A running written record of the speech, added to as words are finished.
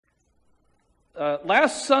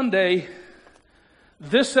Last Sunday,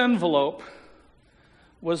 this envelope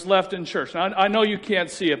was left in church. Now, I know you can't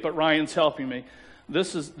see it, but Ryan's helping me.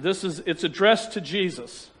 It's addressed to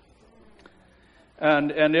Jesus.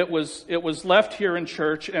 And it was left here in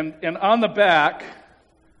church, and on the back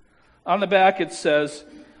it says,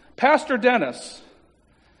 Pastor Dennis,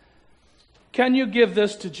 can you give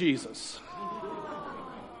this to Jesus?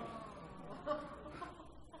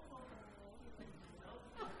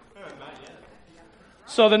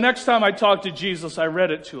 So the next time I talked to Jesus, I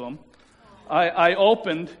read it to him. I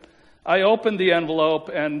opened the envelope,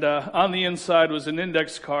 and on the inside was an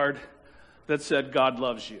index card that said, God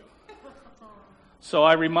loves you. So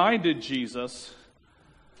I reminded Jesus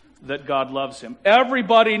that God loves him.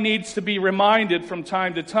 Everybody needs to be reminded from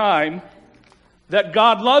time to time that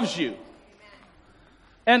God loves you.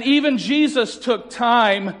 And even Jesus took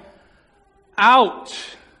time out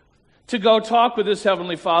to go talk with his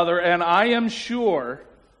Heavenly Father, and I am sure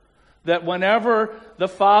that whenever the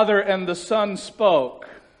Father and the Son spoke,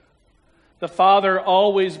 the Father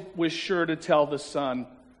always was sure to tell the Son,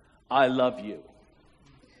 I love you.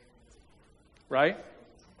 Right?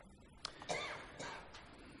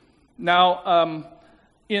 Now,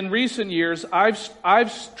 in recent years,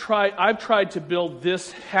 I've tried to build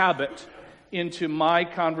this habit into my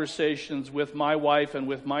conversations with my wife and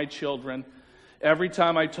with my children every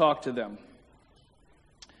time I talk to them.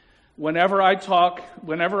 Whenever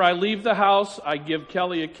I leave the house, I give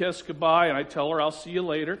Kelly a kiss goodbye and I tell her I'll see you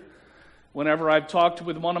later. Whenever I've talked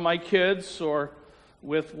with one of my kids or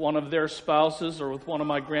with one of their spouses or with one of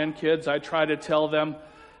my grandkids, I try to tell them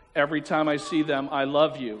every time I see them, I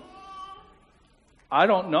love you. I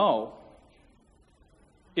don't know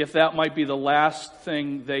if that might be the last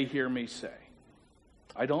thing they hear me say.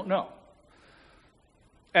 I don't know.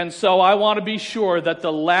 And so I want to be sure that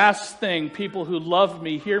the last thing people who love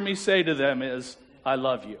me hear me say to them is, I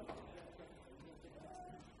love you.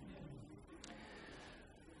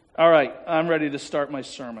 All right, I'm ready to start my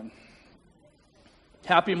sermon.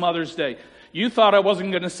 Happy Mother's Day. You thought I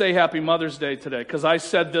wasn't going to say Happy Mother's Day today because I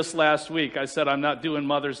said this last week. I said I'm not doing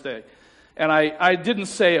Mother's Day. And I didn't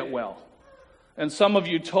say it well. And some of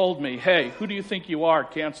you told me, hey, who do you think you are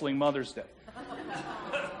canceling Mother's Day?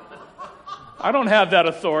 I don't have that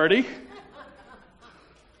authority.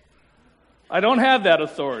 I don't have that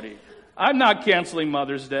authority. I'm not canceling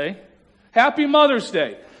Mother's Day. Happy Mother's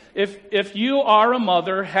Day. If you are a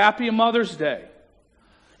mother, happy Mother's Day.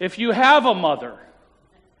 If you have a mother,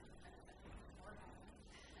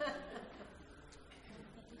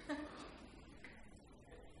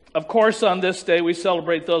 of course, on this day, we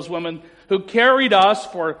celebrate those women who carried us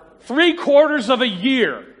for 3/4 of a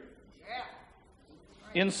year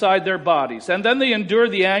inside their bodies. And then they endure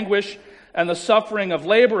the anguish and the suffering of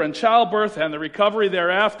labor and childbirth and the recovery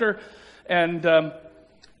thereafter. And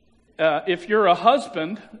if you're a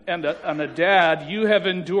husband and a dad, you have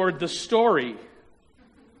endured the story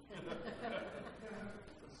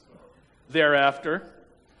thereafter.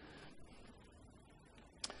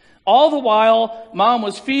 All the while, Mom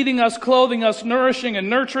was feeding us, clothing us, nourishing and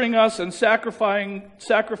nurturing us, and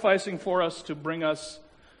sacrificing for us to bring us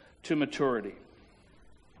to maturity.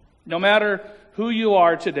 No matter who you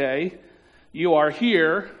are today, you are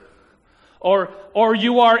here, or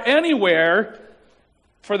you are anywhere,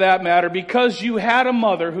 for that matter, because you had a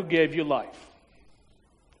mother who gave you life.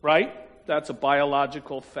 Right? That's a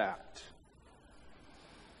biological fact.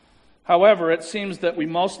 However, it seems that we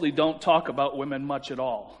mostly don't talk about women much at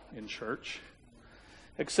all in church,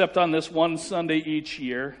 except on this one Sunday each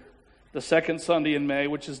year, the second Sunday in May,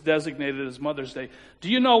 which is designated as Mother's Day.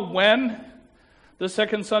 Do you know when the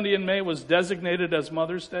second Sunday in May was designated as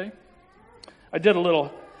Mother's Day? I did a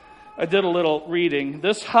little reading.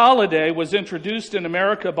 This holiday was introduced in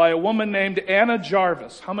America by a woman named Anna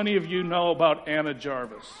Jarvis. How many of you know about Anna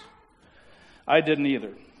Jarvis? I didn't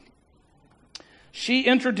either. She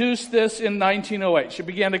introduced this in 1908. She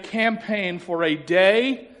began a campaign for a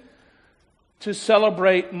day to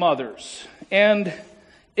celebrate mothers. And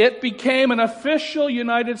it became an official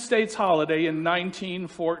United States holiday in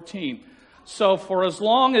 1914. So for as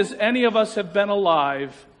long as any of us have been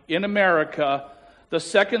alive in America, the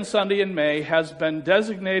second Sunday in May has been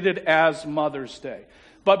designated as Mother's Day.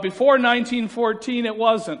 But before 1914, it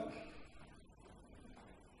wasn't.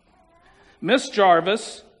 Miss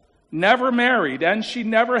Jarvis never married, and she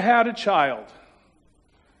never had a child.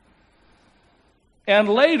 And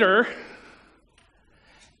later,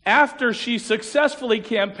 after she successfully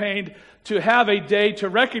campaigned to have a day to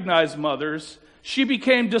recognize mothers, she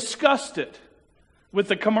became disgusted with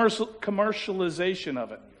the commercialization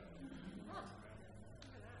of it.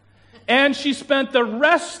 And she spent the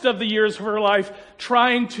rest of the years of her life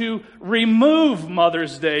trying to remove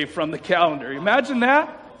Mother's Day from the calendar. Imagine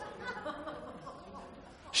that.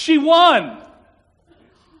 She won.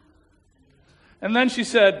 And then she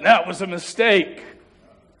said, that was a mistake.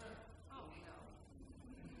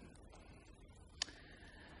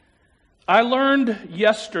 I learned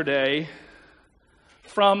yesterday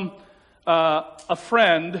from a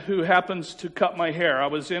friend who happens to cut my hair. I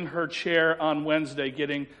was in her chair on Wednesday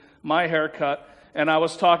getting my hair cut, and I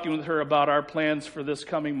was talking with her about our plans for this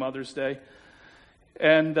coming Mother's Day.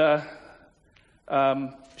 And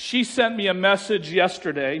she sent me a message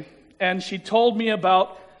yesterday, and she told me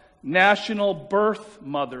about National Birth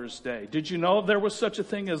Mother's Day. Did you know there was such a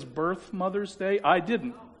thing as Birth Mother's Day? I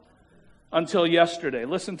didn't until yesterday.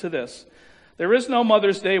 Listen to this. There is no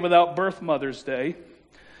Mother's Day without Birth Mother's Day.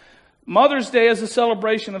 Mother's Day is a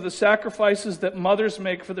celebration of the sacrifices that mothers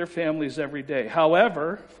make for their families every day.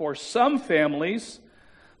 However, for some families,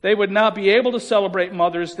 they would not be able to celebrate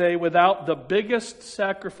Mother's Day without the biggest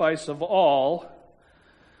sacrifice of all,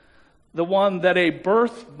 the one that a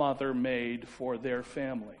birth mother made for their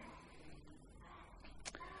family.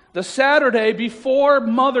 The Saturday before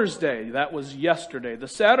Mother's Day, that was yesterday, the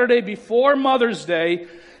Saturday before Mother's Day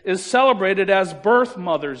is celebrated as Birth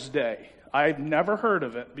Mother's Day. I've never heard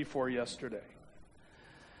of it before yesterday.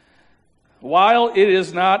 While it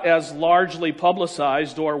is not as largely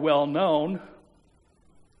publicized or well known,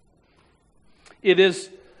 it is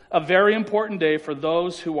a very important day for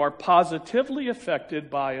those who are positively affected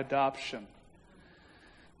by adoption.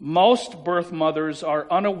 Most birth mothers are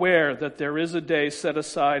unaware that there is a day set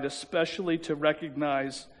aside especially to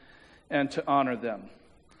recognize and to honor them.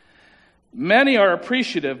 Many are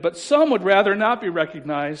appreciative, but some would rather not be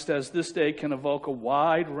recognized, as this day can evoke a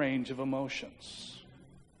wide range of emotions.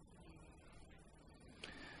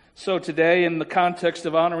 So today, in the context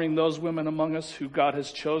of honoring those women among us who God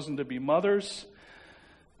has chosen to be mothers,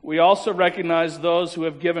 we also recognize those who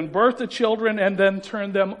have given birth to children and then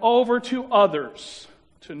turned them over to others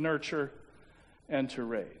to nurture and to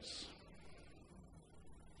raise.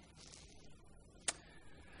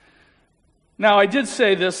 Now, I did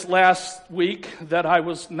say this last week that I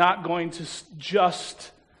was not going to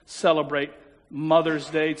just celebrate Mother's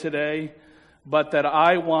Day today, but that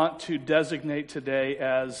I want to designate today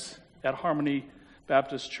as, at Harmony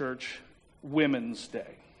Baptist Church, Women's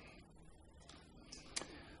Day.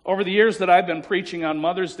 Over the years that I've been preaching on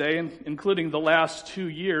Mother's Day, including the last 2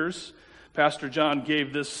 years, Pastor John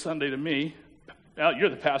gave this Sunday to me. Well, you're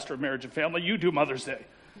the pastor of Marriage and Family. You do Mother's Day.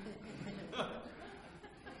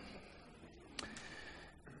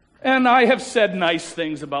 And I have said nice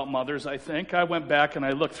things about mothers, I think. I went back and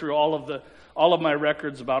I looked through all of my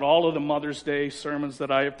records about all of the Mother's Day sermons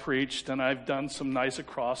that I have preached, and I've done some nice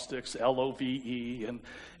acrostics, LOVE and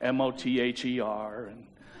MOTHER,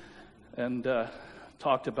 and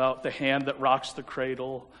talked about the hand that rocks the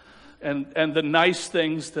cradle, and the nice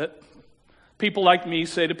things that people like me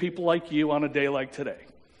say to people like you on a day like today.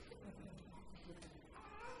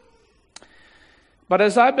 But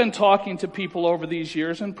as I've been talking to people over these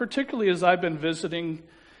years, and particularly as I've been visiting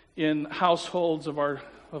in households of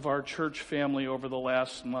our church family over the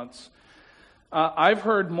last months, I've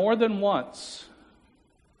heard more than once,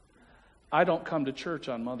 I don't come to church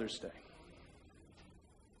on Mother's Day.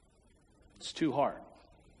 It's too hard.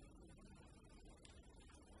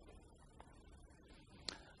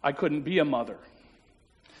 I couldn't be a mother.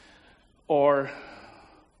 Or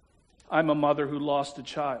I'm a mother who lost a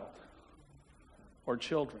child or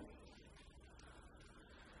children.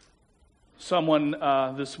 Someone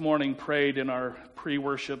this morning prayed in our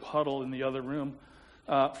pre-worship huddle in the other room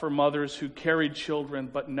for mothers who carried children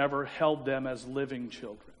but never held them as living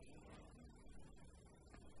children.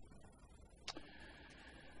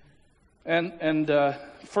 And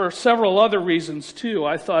for several other reasons too,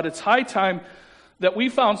 I thought it's high time that we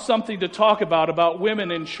found something to talk about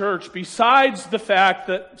women in church, besides the fact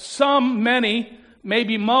that many,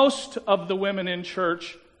 maybe most of the women in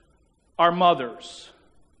church are mothers.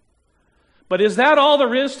 But is that all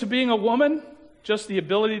there is to being a woman? Just the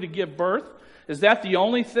ability to give birth? Is that the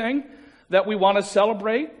only thing that we want to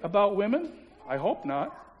celebrate about women? I hope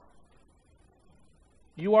not.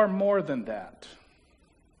 You are more than that.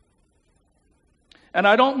 And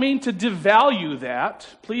I don't mean to devalue that.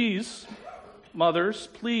 Please, mothers,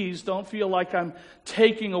 please don't feel like I'm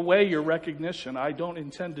taking away your recognition. I don't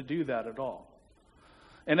intend to do that at all.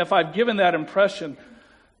 And if I've given that impression,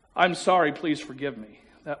 I'm sorry, please forgive me.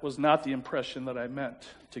 That was not the impression that I meant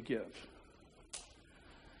to give.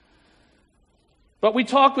 But we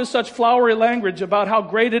talk with such flowery language about how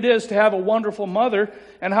great it is to have a wonderful mother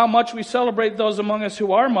and how much we celebrate those among us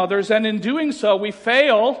who are mothers. And in doing so, we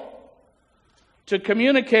fail to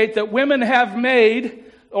communicate that women have made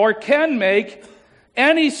or can make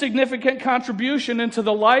any significant contribution into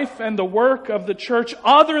the life and the work of the church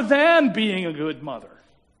other than being a good mother.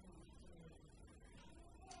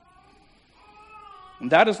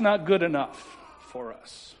 And that is not good enough for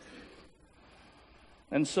us.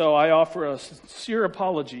 And so I offer a sincere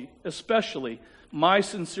apology, especially my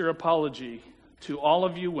sincere apology to all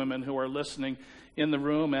of you women who are listening in the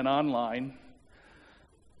room and online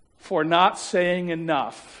for not saying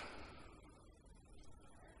enough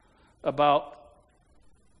about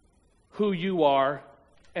who you are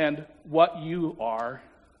and what you are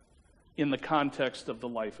in the context of the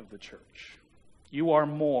life of the church. You are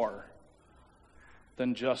more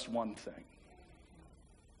than just one thing.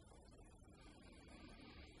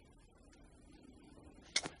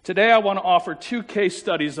 Today I want to offer two case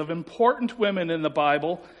studies of important women in the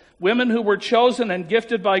Bible, women who were chosen and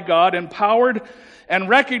gifted by God, empowered and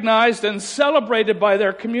recognized and celebrated by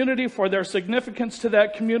their community for their significance to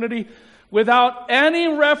that community, without any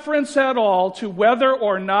reference at all to whether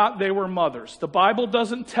or not they were mothers. The Bible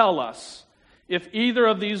doesn't tell us if either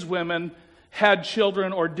of these women had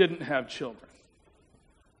children or didn't have children.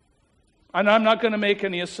 And I'm not going to make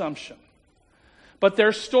any assumption. But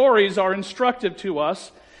their stories are instructive to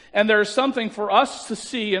us, and there's something for us to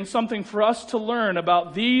see and something for us to learn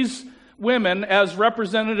about these women as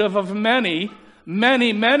representative of many,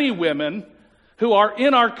 many, many women who are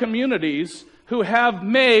in our communities who have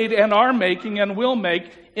made and are making and will make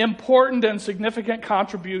important and significant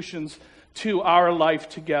contributions to our life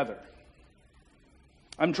together.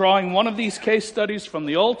 I'm drawing one of these case studies from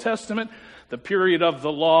the Old Testament, the period of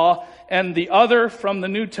the law, and the other from the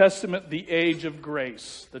New Testament, the age of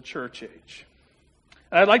grace, the church age.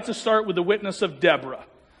 And I'd like to start with the witness of Deborah.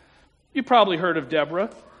 You probably heard of Deborah.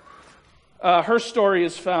 Her story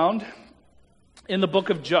is found in the book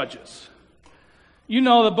of Judges. You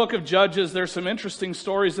know the book of Judges. There's some interesting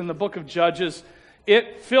stories in the book of Judges.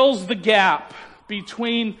 It fills the gap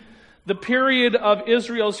between the period of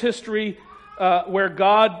Israel's history where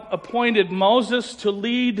God appointed Moses to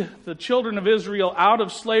lead the children of Israel out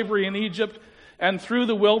of slavery in Egypt and through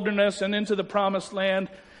the wilderness and into the promised land.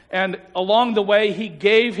 And along the way, he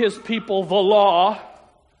gave his people the law,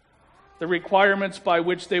 the requirements by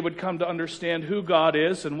which they would come to understand who God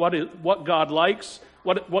is and what God likes,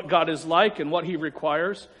 what God is like and what he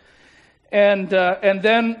requires. And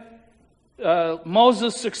then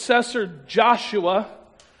Moses' successor, Joshua,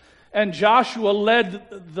 and Joshua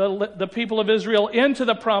led the people of Israel into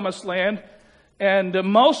the promised land and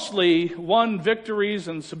mostly won victories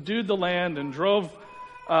and subdued the land and drove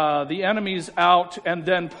the enemies out and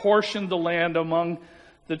then portioned the land among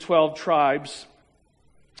the 12 tribes.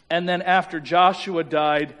 And then after Joshua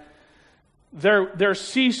died, there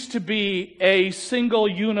ceased to be a single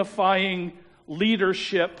unifying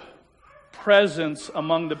leadership presence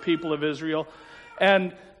among the people of Israel.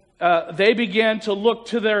 And they began to look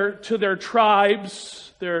to their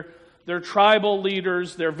tribes, their tribal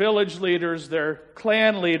leaders, their village leaders, their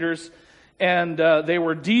clan leaders, and they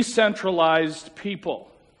were decentralized people.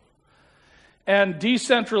 And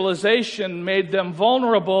decentralization made them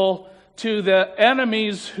vulnerable to the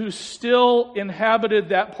enemies who still inhabited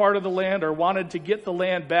that part of the land or wanted to get the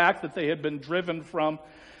land back that they had been driven from.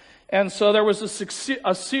 And so there was a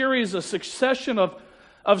succession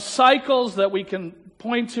of cycles that we can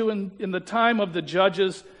point to in the time of the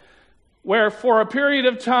Judges, where for a period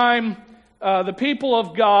of time, the people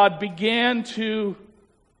of God began to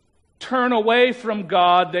turn away from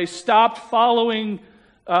God. They stopped following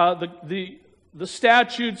the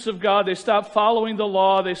statutes of God. They stopped following the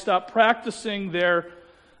law. They stopped practicing their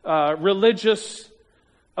religious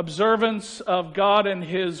observance of God and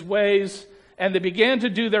his ways, and they began to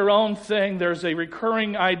do their own thing. There's a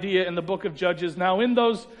recurring idea in the book of Judges. Now, in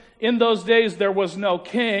those days, there was no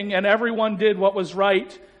king, and everyone did what was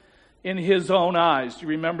right in his own eyes. Do you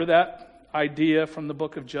remember that idea from the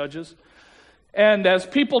book of Judges? And as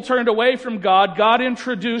people turned away from God, God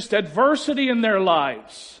introduced adversity in their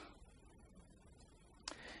lives.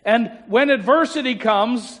 And when adversity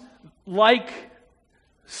comes, like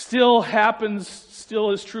still happens,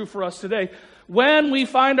 still is true for us today, when we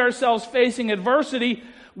find ourselves facing adversity,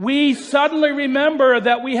 we suddenly remember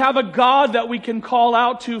that we have a God that we can call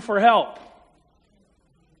out to for help.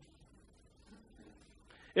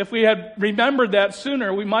 If we had remembered that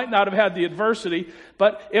sooner, we might not have had the adversity.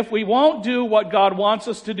 But if we won't do what God wants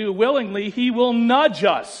us to do willingly, he will nudge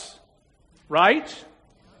us. Right?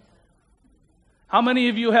 How many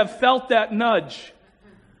of you have felt that nudge?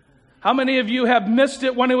 How many of you have missed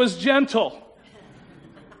it when it was gentle?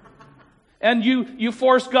 And you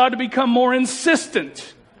force God to become more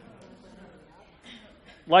insistent,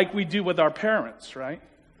 like we do with our parents, right?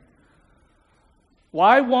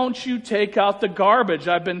 Why won't you take out the garbage?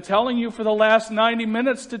 I've been telling you for the last 90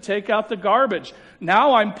 minutes to take out the garbage.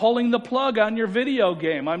 Now I'm pulling the plug on your video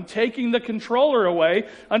game. I'm taking the controller away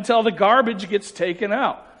until the garbage gets taken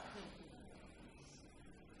out.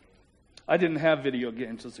 I didn't have video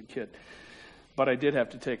games as a kid, but I did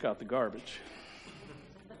have to take out the garbage.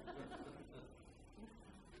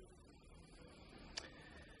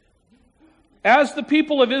 As the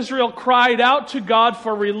people of Israel cried out to God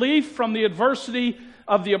for relief from the adversity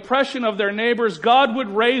of the oppression of their neighbors, God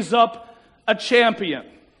would raise up a champion,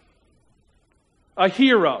 a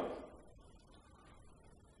hero,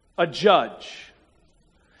 a judge.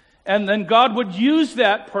 And then God would use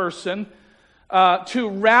that person to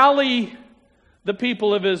rally the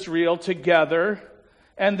people of Israel together,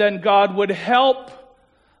 and then God would help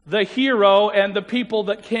the hero and the people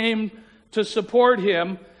that came to support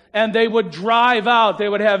him, and they would drive out, they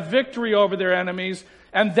would have victory over their enemies,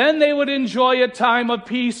 and then they would enjoy a time of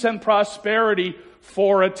peace and prosperity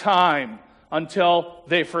for a time until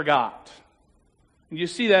they forgot. And you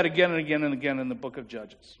see that again and again and again in the book of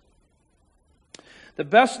Judges. The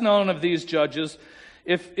best known of these judges,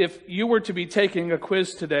 if you were to be taking a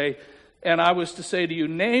quiz today, and I was to say to you,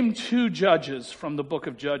 name 2 judges from the book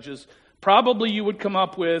of Judges, probably you would come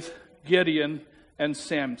up with Gideon and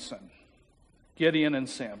Samson. Gideon and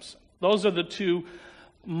Samson. Those are the 2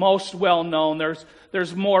 most well known.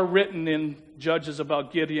 There's more written in Judges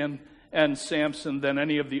about Gideon and Samson than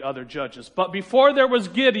any of the other judges. But before there was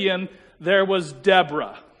Gideon, there was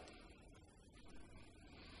Deborah.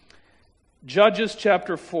 Judges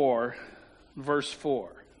chapter 4, verse 4.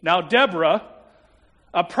 Now Deborah,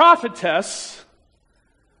 a prophetess,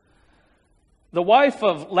 the wife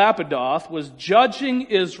of Lapidoth, was judging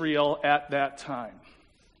Israel at that time.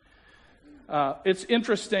 It's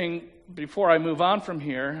interesting, before I move on from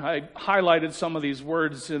here, I highlighted some of these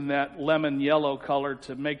words in that lemon yellow color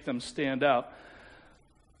to make them stand out.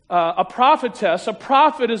 A prophetess, a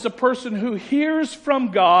prophet is a person who hears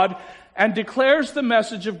from God and declares the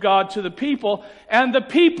message of God to the people, and the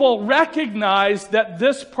people recognize that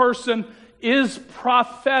this person is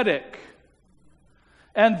prophetic.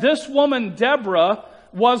 And this woman, Deborah,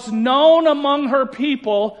 was known among her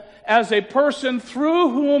people as a person through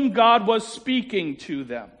whom God was speaking to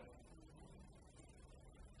them.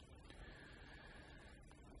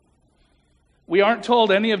 We aren't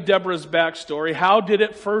told any of Deborah's backstory. How did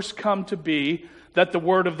it first come to be that the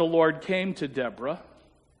word of the Lord came to Deborah?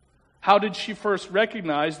 How did she first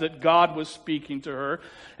recognize that God was speaking to her?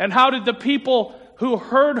 And how did the people who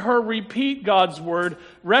heard her repeat God's word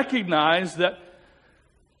recognize that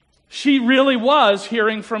she really was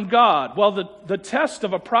hearing from God? Well, the test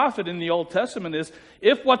of a prophet in the Old Testament is,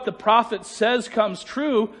 if what the prophet says comes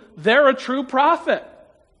true, they're a true prophet.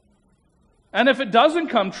 And if it doesn't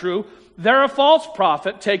come true, they're a false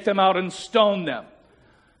prophet. Take them out and stone them.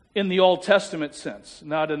 In the Old Testament sense,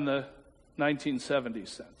 not in the 1970s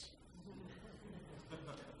sense.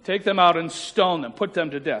 Take them out and stone them, put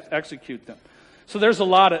them to death, execute them. So there's a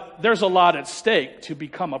lot at stake to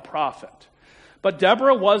become a prophet. But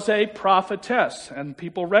Deborah was a prophetess, and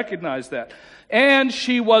people recognize that. And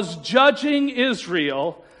she was judging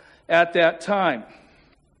Israel at that time.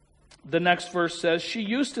 The next verse says, she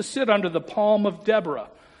used to sit under the palm of Deborah.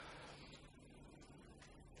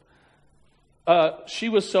 She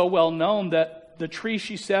was so well known that the tree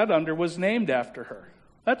she sat under was named after her.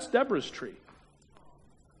 That's Deborah's tree.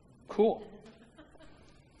 Cool.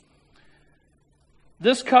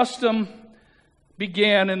 This custom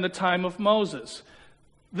began in the time of Moses.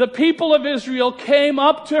 The people of Israel came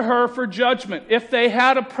up to her for judgment. If they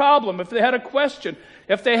had a problem, if they had a question,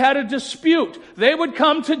 if they had a dispute, they would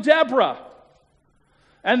come to Deborah.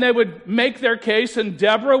 And they would make their case, and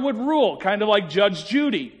Deborah would rule, kind of like Judge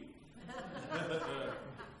Judy.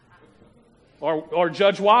 or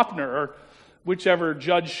Judge Wapner, or whichever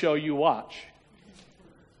judge show you watch.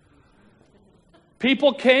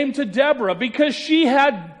 People came to Deborah because she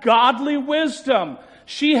had godly wisdom.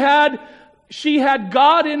 She had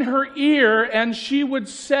God in her ear, and she would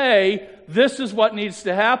say, this is what needs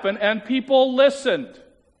to happen, and people listened.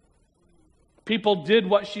 People did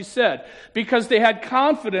what she said because they had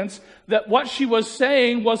confidence that what she was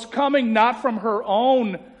saying was coming not from her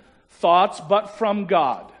own thoughts, but from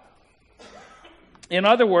God. In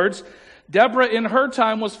other words, Deborah in her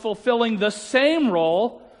time was fulfilling the same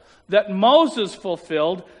role that Moses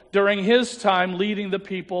fulfilled during his time leading the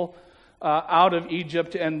people out of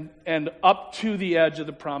Egypt and up to the edge of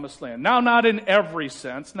the promised land. Now, not in every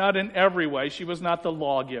sense, not in every way. She was not the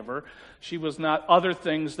lawgiver. She was not other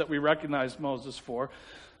things that we recognize Moses for.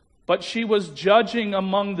 But she was judging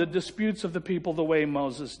among the disputes of the people the way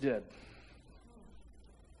Moses did.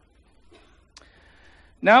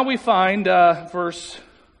 Now we find verse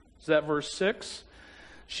 6?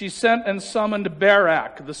 She sent and summoned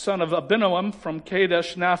Barak, the son of Abinoam from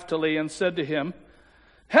Kadesh Naphtali, and said to him,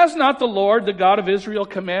 "Has not the Lord, the God of Israel,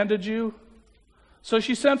 commanded you?" So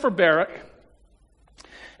she sent for Barak,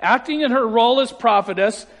 acting in her role as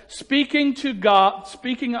prophetess, speaking for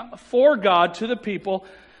God to the people.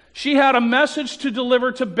 She had a message to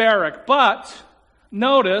deliver to Barak, but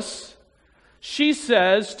notice, she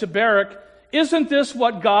says to Barak, "Isn't this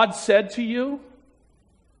what God said to you?"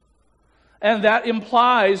 And that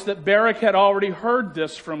implies that Barak had already heard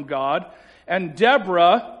this from God, and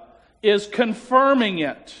Deborah is confirming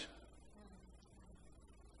it.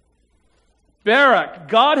 Barak,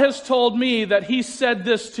 God has told me that he said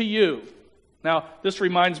this to you. Now, this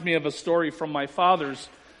reminds me of a story from my father's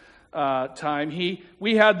time.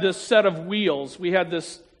 We had this set of wheels. We had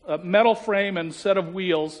this metal frame and set of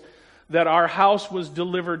wheels that our house was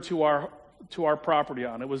delivered to our property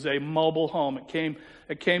on. It was a mobile home.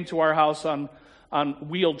 It came to our house on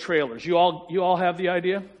wheeled trailers. You all have the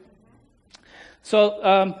idea?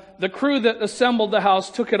 So the crew that assembled the house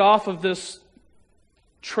took it off of this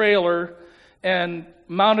trailer and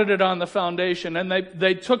mounted it on the foundation. And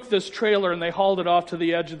they took this trailer and they hauled it off to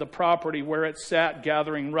the edge of the property where it sat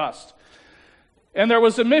gathering rust. And there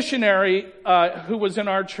was a missionary who was in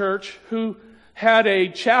our church who had a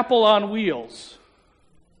chapel on wheels.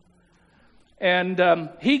 And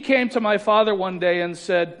he came to my father one day and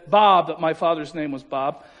said, "Bob," my father's name was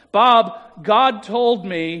Bob, "Bob, God told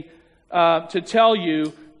me to tell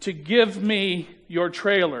you to give me your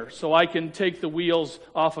trailer so I can take the wheels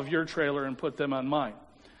off of your trailer and put them on mine."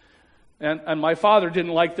 And my father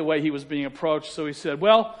didn't like the way he was being approached, so he said,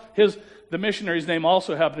 the missionary's name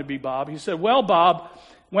also happened to be Bob. He said, "Well, Bob,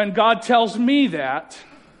 when God tells me that,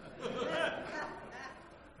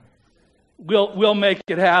 we'll make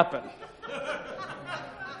it happen."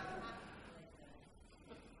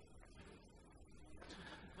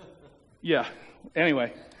 Yeah,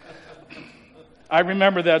 anyway. I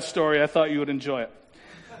remember that story. I thought you would enjoy it.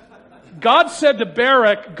 God said to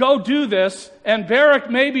Barak, "Go do this," and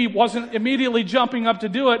Barak maybe wasn't immediately jumping up to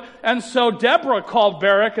do it, and so Deborah called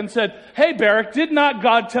Barak and said, "Hey, Barak, did not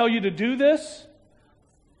God tell you to do this?"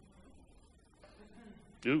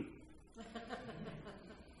 Do.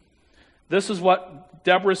 This is what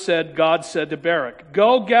Deborah said God said to Barak.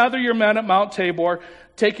 "Go gather your men at Mount Tabor,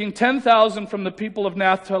 taking 10,000 from the people of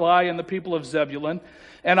Naphtali and the people of Zebulun,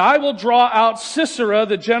 and I will draw out Sisera,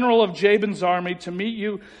 the general of Jabin's army, to meet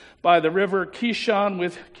you by the river Kishon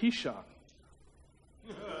with Kishon."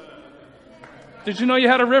 Did you know you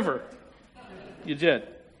had a river? You did.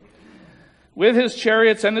 "With his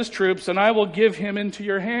chariots and his troops, and I will give him into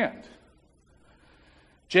your hand.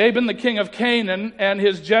 Jabin, the king of Canaan, and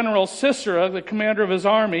his general Sisera, the commander of his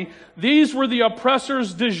army, these were the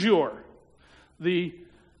oppressors du jour, the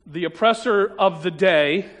oppressor of the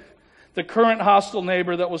day, the current hostile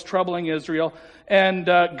neighbor that was troubling Israel. And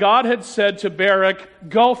God had said to Barak,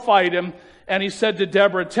 "Go fight him." And he said to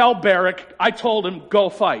Deborah, "Tell Barak, I told him, go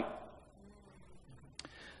fight."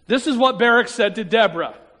 This is what Barak said to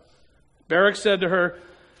Deborah. Barak said to her,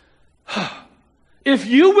 "If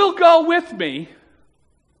you will go with me,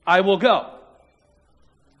 I will go.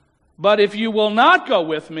 But if you will not go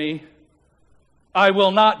with me, I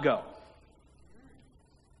will not go."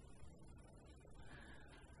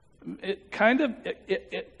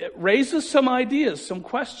 It raises some ideas, some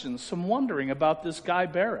questions, some wondering about this guy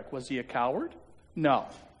Barak. Was he a coward? No.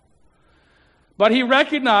 But he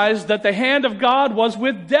recognized that the hand of God was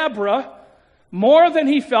with Deborah more than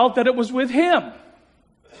he felt that it was with him.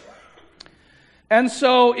 And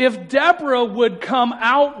so if Deborah would come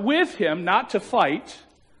out with him, not to fight,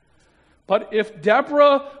 but if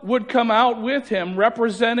Deborah would come out with him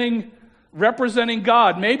representing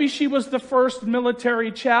God. Maybe she was the first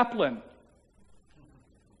military chaplain.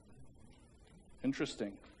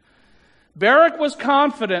 Interesting. Barak was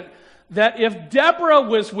confident that if Deborah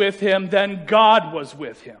was with him, then God was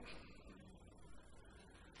with him.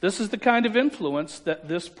 This is the kind of influence that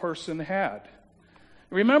this person had.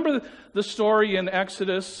 Remember the story in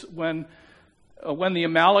Exodus when the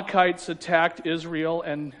Amalekites attacked Israel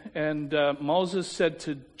and Moses said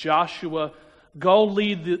to Joshua, Go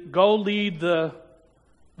lead the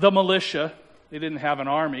militia. They didn't have an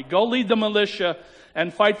army. Go lead the militia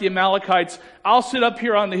and fight the Amalekites. I'll sit up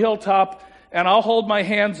here on the hilltop and I'll hold my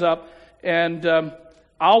hands up and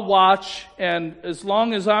I'll watch, and as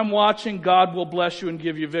long as I'm watching, God will bless you and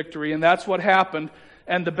give you victory. And that's what happened.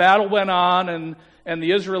 And the battle went on, and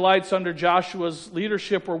the Israelites under Joshua's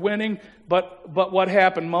leadership were winning. But what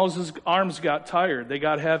happened? Moses' arms got tired. They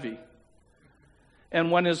got heavy. And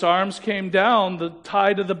when his arms came down, the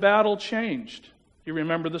tide of the battle changed. You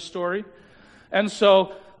remember the story? And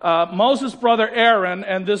so Moses' brother Aaron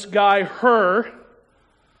and this guy Hur,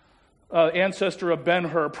 ancestor of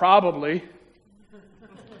Ben-Hur probably,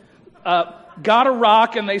 got a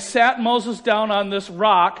rock, and they sat Moses down on this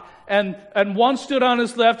rock, and one stood on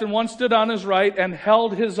his left and one stood on his right and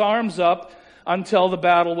held his arms up until the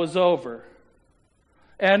battle was over.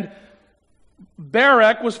 And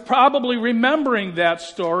Barak was probably remembering that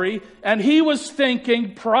story, and he was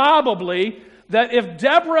thinking probably that if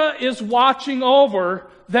Deborah is watching over,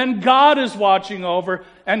 then God is watching over,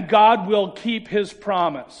 and God will keep his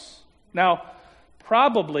promise. Now,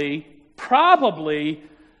 probably,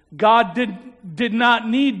 God did not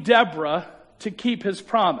need Deborah to keep his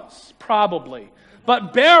promise. Probably.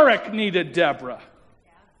 But Barak needed Deborah.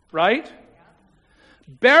 Right?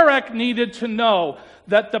 Barak needed to know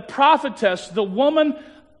that the prophetess, the woman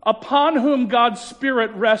upon whom God's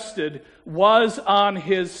Spirit rested, was on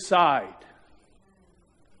his side.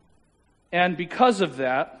 And because of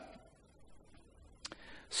that,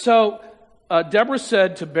 so Deborah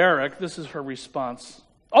said to Barak, this is her response,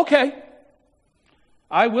 "Okay,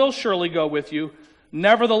 I will surely go with you.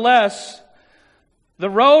 Nevertheless, the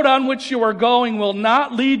road on which you are going will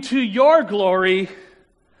not lead to your glory,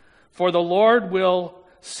 for the Lord will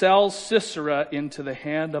sell Sisera into the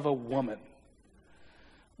hand of a woman."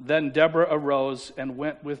 Then Deborah arose and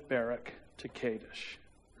went with Barak to Kadesh.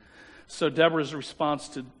 So Deborah's response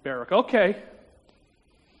to Barak, "Okay,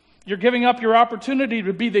 you're giving up your opportunity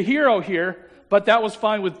to be the hero here," but that was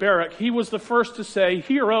fine with Barak. He was the first to say,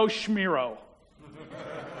 "Hero schmiro."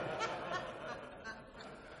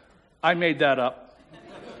 I made that up.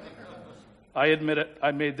 I admit it,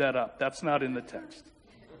 I made that up. That's not in the text.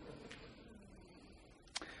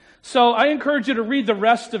 So I encourage you to read the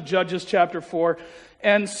rest of Judges chapter 4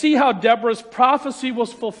 and see how Deborah's prophecy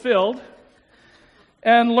was fulfilled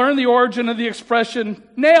and learn the origin of the expression,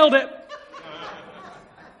 "Nailed it."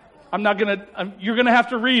 You're going to have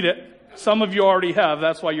to read it. Some of you already have.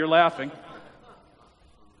 That's why you're laughing.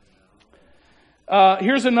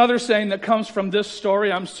 Here's another saying that comes from this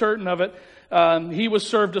story. I'm certain of it. He was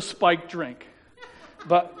served a spiked drink.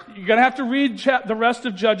 But you're going to have to read the rest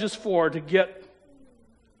of Judges 4 to get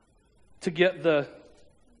the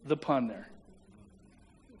pun there.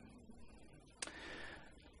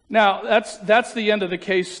 Now, that's the end of the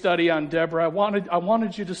case study on Deborah. I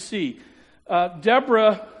wanted you to see.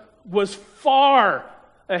 Deborah was far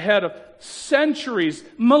ahead of centuries,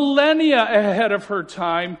 millennia ahead of her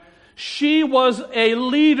time. She was a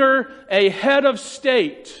leader, a head of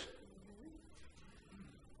state.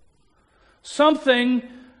 Something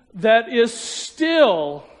that is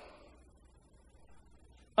still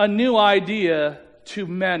a new idea to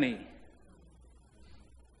many.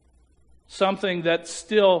 Something that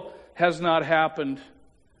still has not happened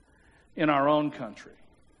in our own country.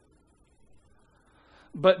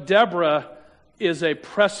 But Deborah is a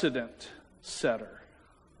precedent setter.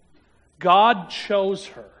 God chose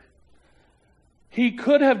her. He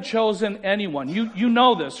could have chosen anyone. You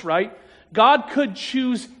know this, right? God could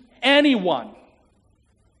choose anyone.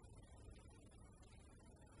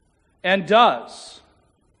 And does.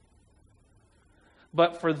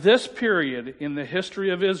 But for this period in the history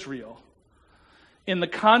of Israel, in the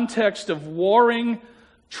context of warring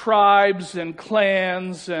tribes and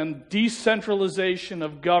clans and decentralization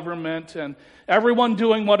of government and everyone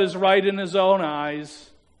doing what is right in his own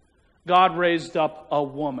eyes, God raised up a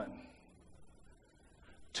woman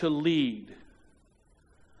to lead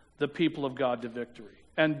the people of God to victory.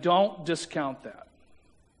 And don't discount that.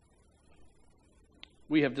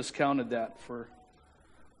 We have discounted that for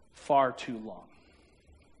far too long.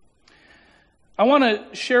 I want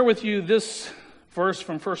to share with you this verse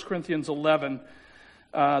from 1 Corinthians 11.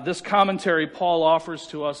 This commentary Paul offers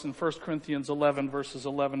to us in 1 Corinthians 11, verses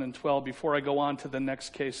 11 and 12, before I go on to the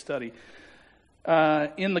next case study.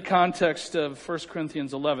 In the context of 1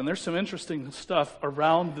 Corinthians 11, there's some interesting stuff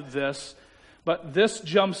around this, but this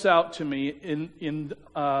jumps out to me in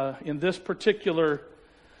this particular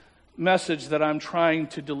message that I'm trying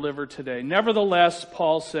to deliver today. Nevertheless,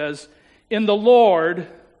 Paul says, "In the Lord,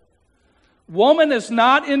 woman is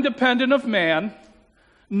not independent of man,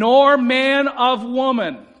 nor man of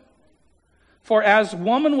woman. For as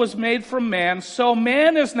woman was made from man, so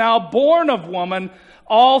man is now born of woman.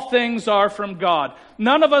 All things are from God.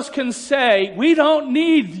 None of us can say, we don't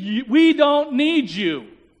need you. We don't need you.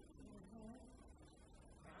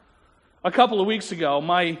 A couple of weeks ago,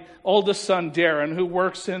 my oldest son, Darren, who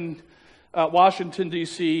works in Washington,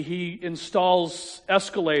 D.C., he installs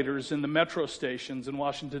escalators in the metro stations in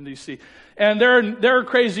Washington, D.C. And there are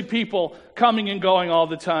crazy people coming and going all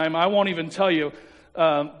the time. I won't even tell you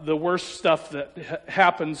the worst stuff that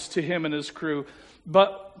happens to him and his crew.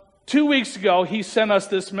 But 2 weeks ago, he sent us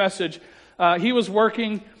this message. He was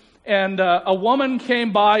working, and a woman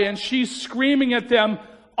came by, and she's screaming at them,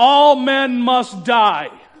 "All men must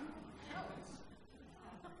die."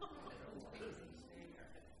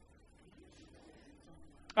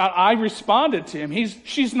 I responded to him.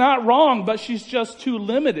 She's not wrong, but she's just too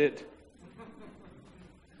limited.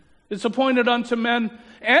 It's appointed unto men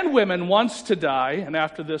and women once to die, and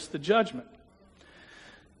after this the judgment.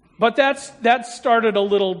 But that started a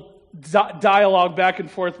little dialogue back and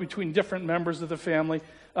forth between different members of the family.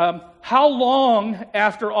 How long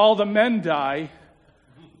after all the men die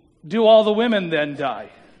do all the women then die?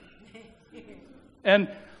 And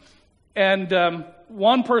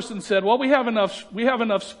one person said, "Well, we have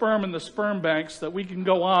enough sperm in the sperm banks that we can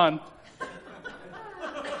go on."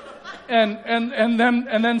 And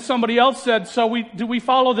then somebody else said, "So do we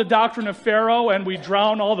follow the doctrine of Pharaoh and we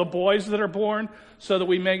drown all the boys that are born so that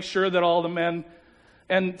we make sure that all the men?"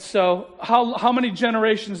 And so how many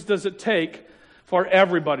generations does it take for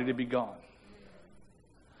everybody to be gone?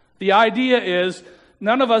 The idea is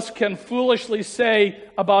none of us can foolishly say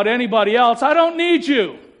about anybody else, "I don't need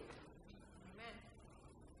you."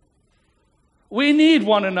 We need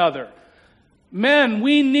one another. Men,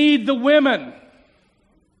 we need the women.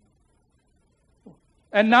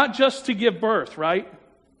 And not just to give birth, right?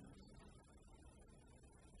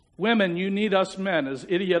 Women, you need us men, as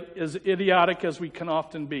idiotic as we can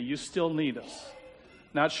often be. You still need us.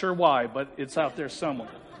 Not sure why, but it's out there somewhere.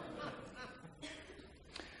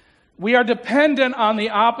 We are dependent on the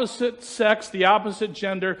opposite sex, the opposite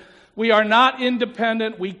gender. We are not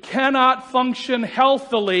independent. We cannot function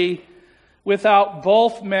healthily without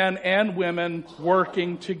both men and women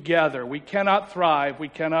working together. We cannot thrive. We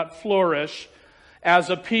cannot flourish as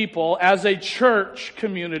a people, as a church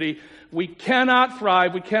community. We cannot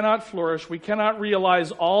thrive. We cannot flourish. We cannot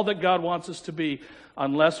realize all that God wants us to be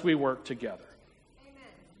unless we work together. Amen.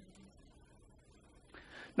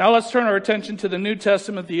 Now let's turn our attention to the New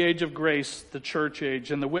Testament, the age of grace, the church age,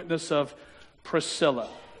 and the witness of Priscilla.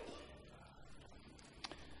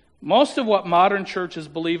 Most of what modern churches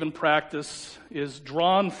believe and practice is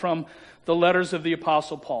drawn from the letters of the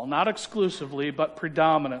Apostle Paul. Not exclusively, but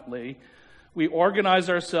predominantly. We organize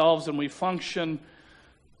ourselves and we function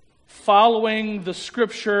following the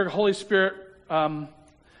Scripture. Holy Spirit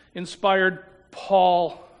inspired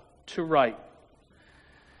Paul to write.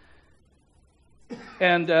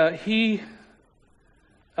 And he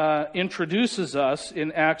introduces us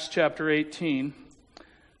in Acts chapter 18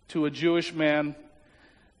 to a Jewish man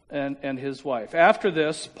and his wife. After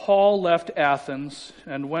this, Paul left Athens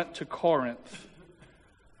and went to Corinth.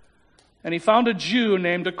 And he found a Jew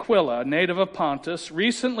named Aquila, a native of Pontus,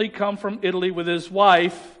 recently come from Italy with his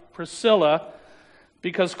wife, Priscilla,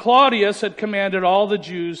 because Claudius had commanded all the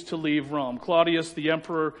Jews to leave Rome. Claudius, the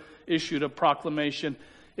emperor, issued a proclamation,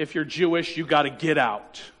 if you're Jewish, you got to get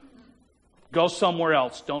out. Go somewhere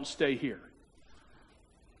else. Don't stay here.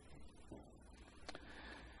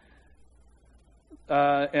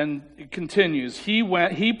 And it continues.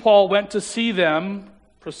 Paul went to see them,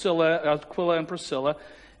 Aquila and Priscilla,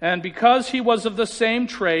 and because he was of the same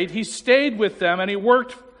trade, he stayed with them and he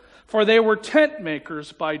worked, for they were tent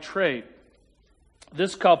makers by trade.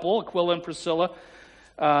 This couple, Aquila and Priscilla,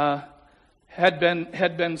 had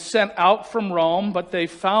been sent out from Rome, but they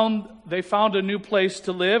found a new place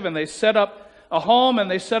to live, and they set up a home and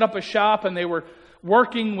they set up a shop, and they were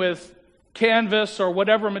working with canvas or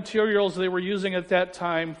whatever materials they were using at that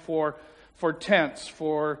time for tents,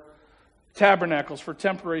 for tabernacles, for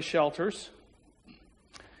temporary shelters.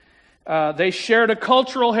 They shared a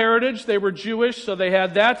cultural heritage. They were Jewish, so they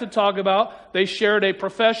had that to talk about. They shared a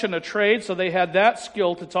profession, a trade, so they had that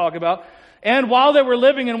skill to talk about. And while they were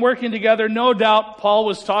living and working together, no doubt Paul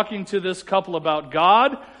was talking to this couple about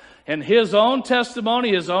God and his own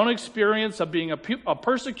testimony, his own experience of being a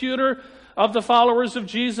persecutor of the followers of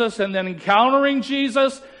Jesus, and then encountering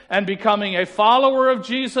Jesus and becoming a follower of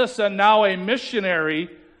Jesus, and now a missionary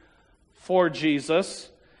for Jesus.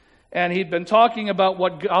 And he'd been talking about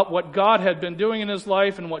what God had been doing in his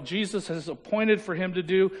life and what Jesus has appointed for him to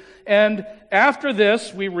do. And after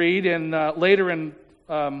this, we read later in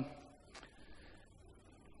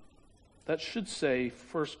That should say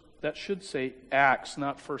Acts,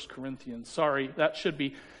 not 1 Corinthians. Sorry, that should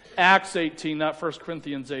be Acts 18, not 1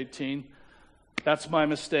 Corinthians 18. That's my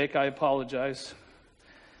mistake. I apologize.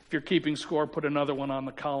 If you're keeping score, put another one on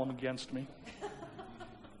the column against me.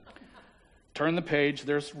 Turn the page.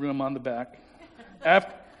 There's room on the back.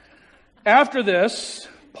 After this,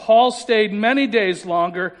 Paul stayed many days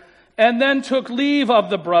longer and then took leave of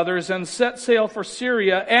the brothers and set sail for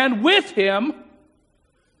Syria, and with him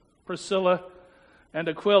Priscilla and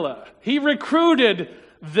Aquila. He recruited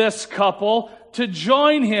this couple to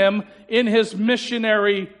join him in his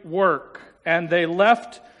missionary work, and they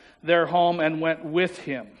left their home and went with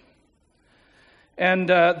him. And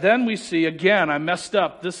then we see, again, I messed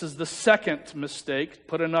up. This is the second mistake.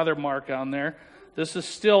 Put another mark on there. This is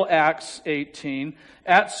still Acts 18.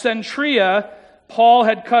 At Cenchrea, Paul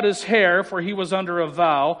had cut his hair, for he was under a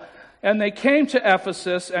vow. And they came to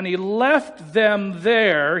Ephesus, and he left them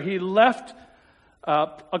there. He left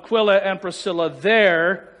Aquila and Priscilla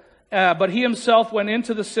there, but he himself went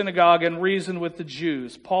into the synagogue and reasoned with the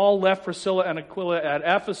Jews. Paul left Priscilla and Aquila at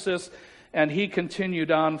Ephesus, and he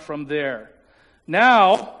continued on from there.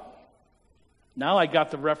 Now I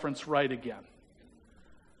got the reference right again.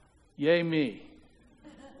 Yay me.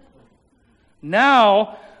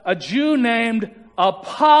 Now, a Jew named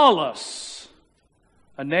Apollos,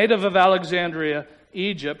 a native of Alexandria,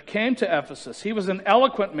 Egypt, came to Ephesus. He was an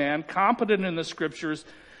eloquent man, competent in the Scriptures,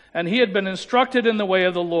 and he had been instructed in the way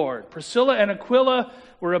of the Lord. Priscilla and Aquila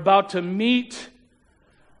were about to meet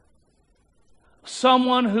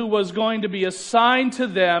someone who was going to be assigned to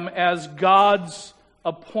them as God's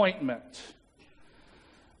appointment.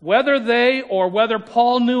 Whether they or whether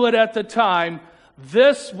Paul knew it at the time,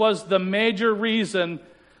 this was the major reason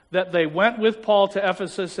that they went with Paul to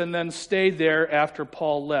Ephesus and then stayed there after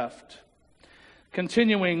Paul left.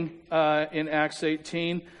 Continuing in Acts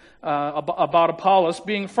 18, about Apollos,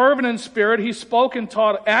 being fervent in spirit, he spoke and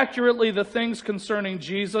taught accurately the things concerning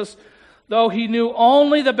Jesus, though he knew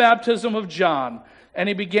only the baptism of John. And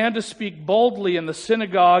he began to speak boldly in the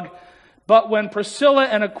synagogue. But when Priscilla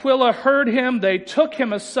and Aquila heard him, they took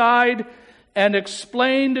him aside and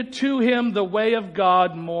explained to him the way of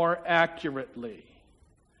God more accurately.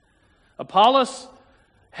 Apollos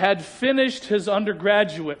had finished his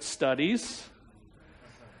undergraduate studies,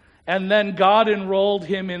 and then God enrolled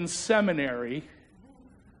him in seminary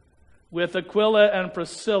with Aquila and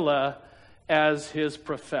Priscilla as his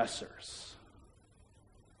professors.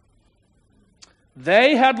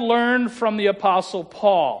 They had learned from the Apostle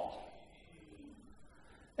Paul,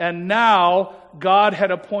 and now God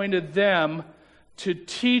had appointed them to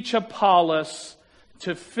teach Apollos,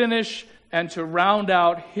 to finish and to round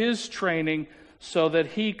out his training so that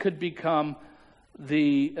he could become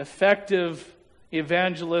the effective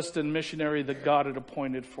evangelist and missionary that God had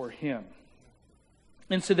appointed for him.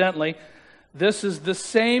 Incidentally, this is the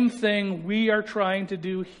same thing we are trying to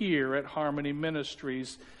do here at Harmony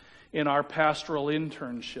Ministries in our pastoral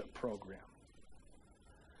internship program.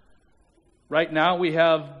 Right now we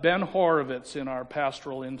have Ben Horowitz in our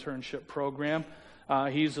pastoral internship program.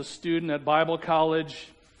 He's a student at Bible College,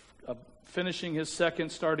 finishing his second,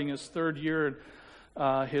 starting his third year,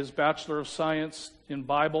 his Bachelor of Science in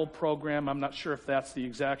Bible program. I'm not sure if that's the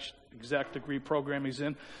exact degree program he's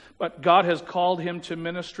in, but God has called him to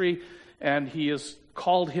ministry, and he has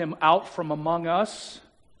called him out from among us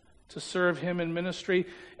to serve him in ministry,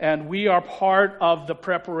 and we are part of the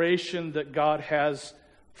preparation that God has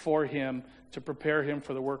for him to prepare him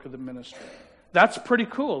for the work of the ministry. That's pretty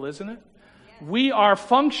cool, isn't it? We are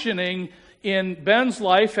functioning in Ben's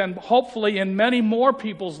life, and hopefully in many more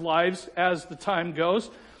people's lives as the time goes,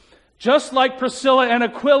 just like Priscilla and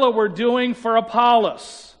Aquila were doing for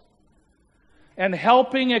Apollos, and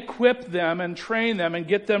helping equip them and train them and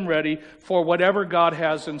get them ready for whatever God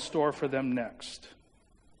has in store for them next.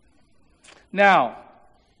 Now,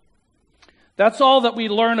 that's all that we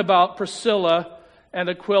learn about Priscilla and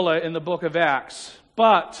Aquila in the book of Acts.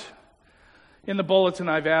 But in the bulletin,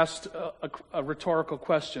 I've asked a rhetorical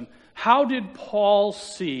question. How did Paul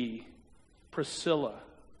see Priscilla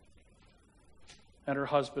and her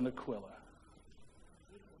husband Aquila?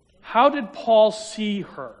 How did Paul see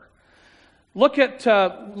her? Look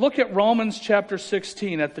at Romans chapter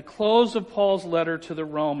 16, at the close of Paul's letter to the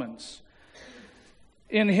Romans.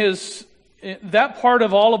 In that part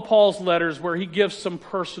of all of Paul's letters where he gives some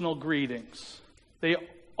personal greetings, they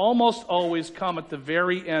almost always come at the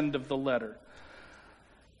very end of the letter.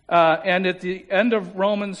 And at the end of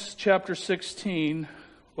Romans chapter 16,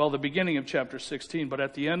 well, the beginning of chapter 16, but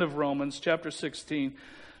at the end of Romans chapter 16,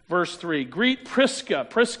 verse 3, greet Prisca.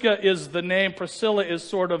 Prisca is the name. Priscilla is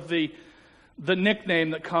sort of the the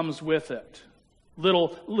nickname that comes with it.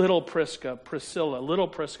 Little Prisca, Priscilla, little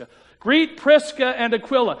Prisca. Greet Prisca and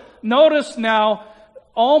Aquila. Notice now,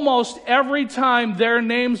 almost every time their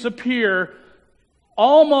names appear,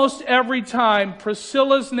 almost every time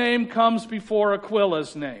Priscilla's name comes before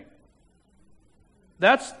Aquila's name.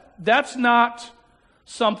 That's not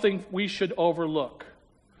something we should overlook.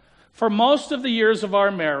 For most of the years of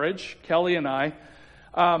our marriage, Kelly and I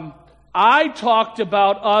talked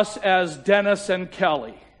about us as Dennis and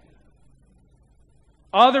Kelly.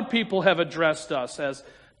 Other people have addressed us as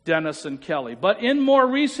Dennis and Kelly. But in more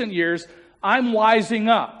recent years, I'm wising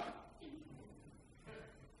up.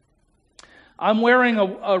 I'm wearing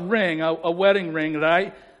a ring, a wedding ring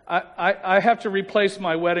that I have to replace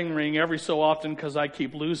my wedding ring every so often because I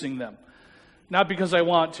keep losing them. Not because I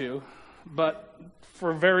want to, but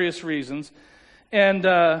for various reasons. And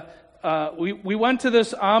we went to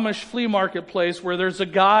this Amish flea market place where there's a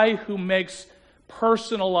guy who makes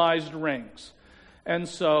personalized rings. And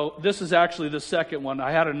so this is actually the second one.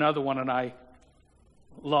 I had another one and I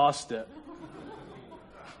lost it.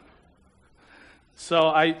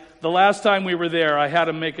 So the last time we were there, I had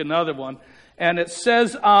to make another one. And it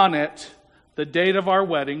says on it the date of our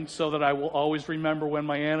wedding so that I will always remember when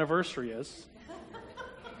my anniversary is.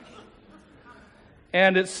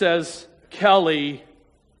 And it says Kelly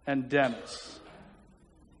and Dennis.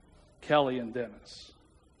 Kelly and Dennis.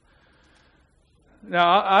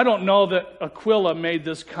 Now, I don't know that Aquila made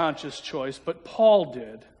this conscious choice, but Paul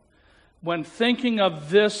did. When thinking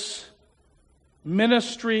of this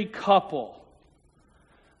ministry couple,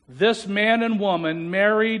 this man and woman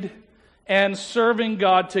married and serving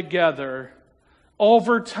God together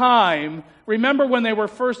over time. Remember when they were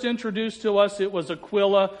first introduced to us, it was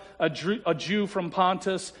Aquila, a Jew from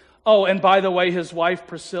Pontus. Oh, and by the way, his wife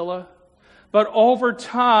Priscilla. But over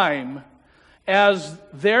time, as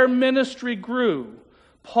their ministry grew,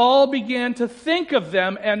 Paul began to think of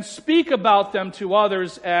them and speak about them to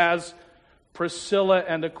others as Priscilla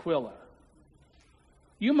and Aquila.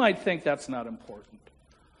 You might think that's not important,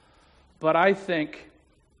 but I think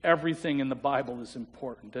everything in the Bible is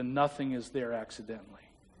important and nothing is there accidentally.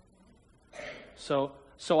 So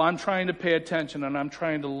I'm trying to pay attention and I'm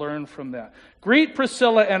trying to learn from that. Greet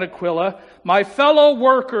Priscilla and Aquila, my fellow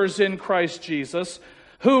workers in Christ Jesus,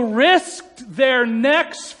 who risked their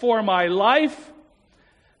necks for my life,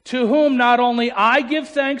 to whom not only I give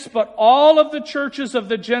thanks, but all of the churches of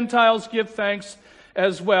the Gentiles give thanks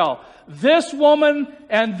as well. This woman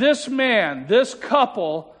and this man, this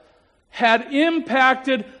couple, had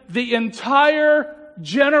impacted the entire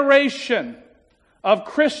generation of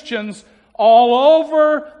Christians all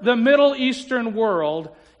over the Middle Eastern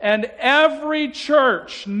world, and every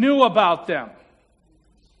church knew about them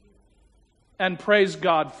and praised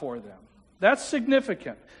God for them. That's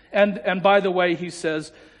significant. And by the way, he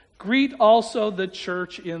says, greet also the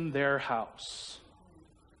church in their house.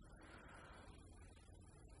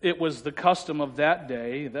 It was the custom of that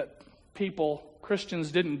day that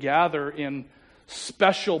Christians didn't gather in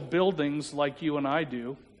special buildings like you and I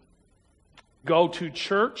do. Go to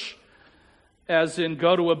church, as in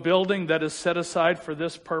go to a building that is set aside for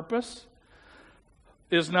this purpose,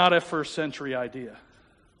 is not a first century idea.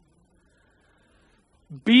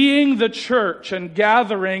 Being the church and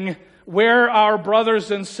gathering where our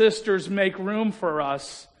brothers and sisters make room for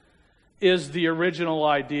us is the original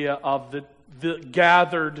idea of the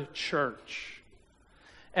gathered church.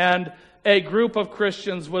 And a group of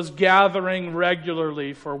Christians was gathering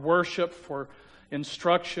regularly for worship, for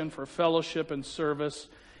instruction, for fellowship and service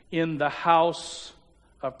in the house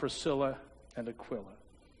of Priscilla and Aquila.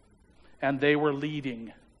 And they were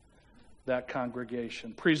leading that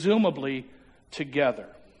congregation, presumably together.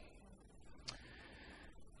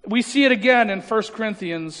 We see it again in 1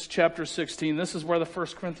 Corinthians chapter 16. This is where the 1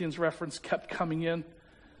 Corinthians reference kept coming in.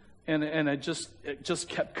 And it just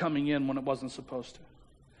kept coming in when it wasn't supposed to.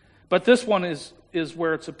 But this one is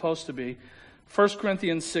where it's supposed to be. 1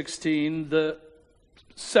 Corinthians 16, the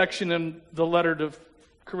section in the letter to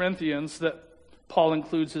Corinthians that Paul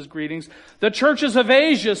includes his greetings. The churches of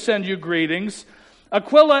Asia send you greetings.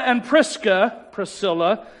 Aquila and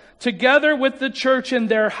Priscilla, together with the church in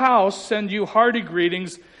their house, send you hearty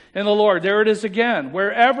greetings in the Lord. There it is again.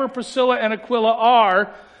 Wherever Priscilla and Aquila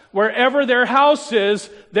are, wherever their house is,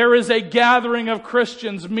 there is a gathering of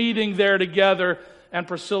Christians meeting there together, and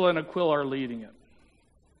Priscilla and Aquila are leading it.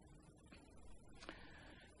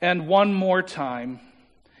 And one more time,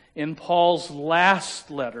 in Paul's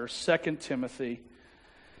last letter, 2 Timothy,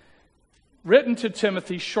 written to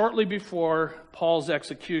Timothy shortly before Paul's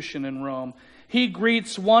execution in Rome, he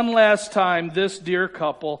greets one last time this dear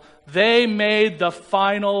couple. They made the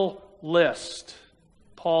final list,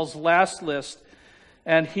 Paul's last list,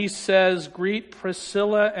 and he says, "Greet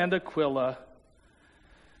Priscilla and Aquila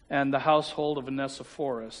and the household of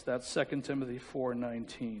Onesiphorus." That's 2 Timothy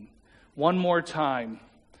 4:19. One more time,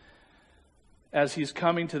 as he's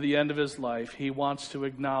coming to the end of his life, he wants to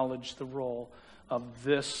acknowledge the role of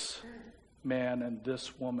this man and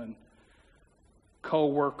this woman,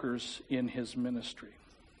 co-workers in his ministry.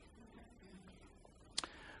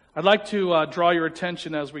 I'd like to draw your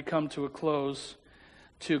attention as we come to a close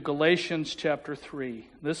to Galatians chapter 3.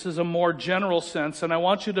 This is a more general sense, and I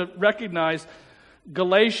want you to recognize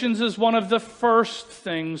Galatians is one of the first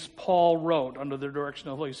things Paul wrote under the direction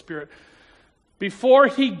of the Holy Spirit. Before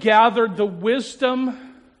he gathered the wisdom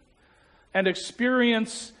and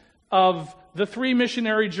experience of the 3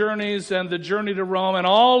 missionary journeys and the journey to Rome and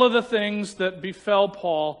all of the things that befell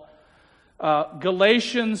Paul,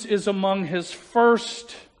 Galatians is among his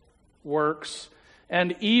first works,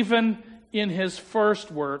 and even in his first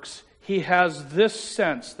works, he has this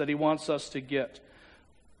sense that he wants us to get.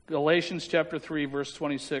 Galatians chapter 3, verse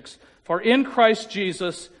 26. "For in Christ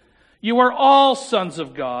Jesus you are all sons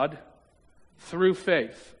of God through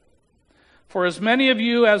faith. For as many of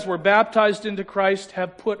you as were baptized into Christ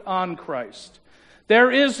have put on Christ.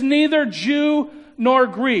 There is neither Jew nor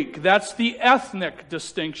Greek." That's the ethnic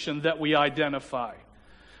distinction that we identify.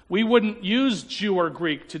 We wouldn't use Jew or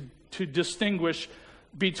Greek to distinguish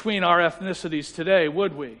between our ethnicities today,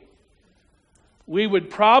 would we? We would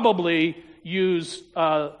probably use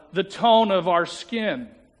the tone of our skin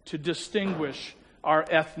to distinguish our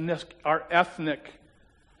ethnic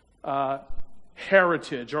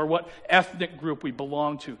heritage, or what ethnic group we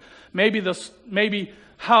belong to. Maybe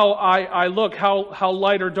how I look, how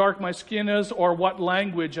light or dark my skin is, or what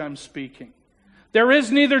language I'm speaking. There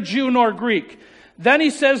is neither Jew nor Greek. Then he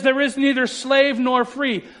says there is neither slave nor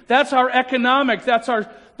free. That's our economic, that's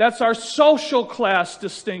our social class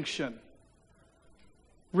distinction.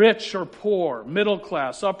 Rich or poor, middle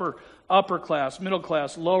class, upper class, middle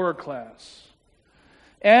class, lower class.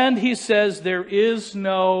 And he says there is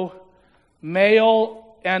no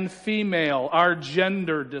male and female, our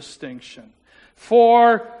gender distinction.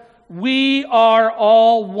 For we are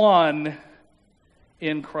all one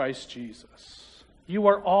in Christ Jesus. You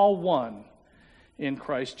are all one in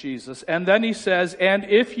Christ Jesus. And then he says, and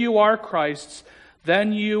if you are Christ's,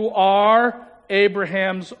 then you are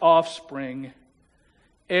Abraham's offspring,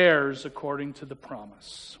 heirs according to the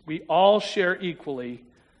promise. We all share equally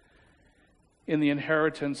in the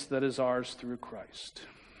inheritance that is ours through Christ.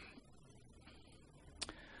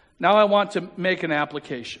 Now I want to make an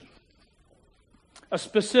application. A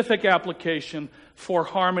specific application for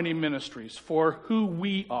Harmony Ministries, for who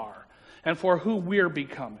we are and for who we're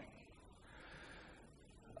becoming.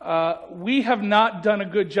 We have not done a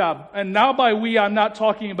good job. And now by we, I'm not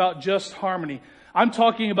talking about just Harmony. I'm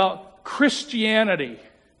talking about Christianity,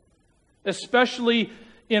 especially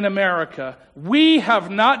in America. We have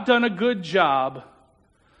not done a good job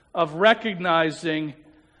of recognizing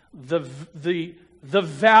the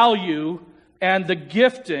value and the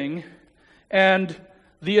gifting and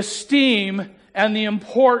the esteem and the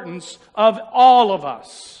importance of all of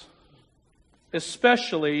us,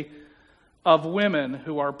 especially of women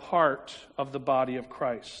who are part of the body of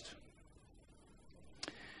Christ.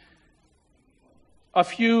 A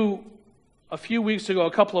few weeks ago,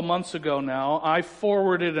 a couple of months ago now, I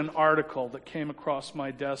forwarded an article that came across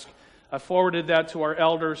my desk. I forwarded that to our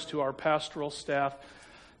elders, to our pastoral staff,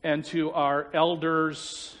 and to our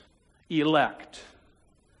elders-elect.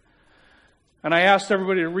 And I asked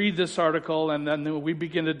everybody to read this article, and then we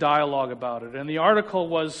began to dialogue about it. And the article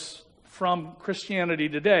was from Christianity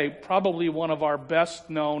Today, probably one of our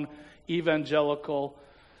best-known evangelical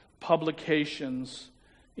publications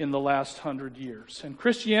in the last 100 years. And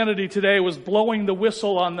Christianity Today was blowing the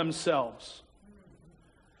whistle on themselves.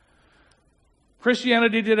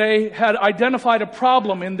 Christianity Today had identified a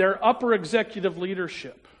problem in their upper executive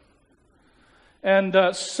leadership. And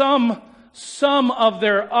some of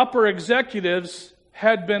their upper executives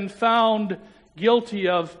had been found guilty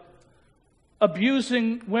of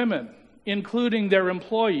abusing women, including their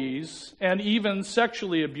employees, and even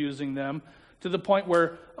sexually abusing them to the point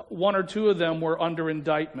where one or two of them were under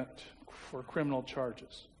indictment for criminal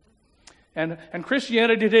charges. And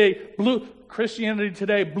Christianity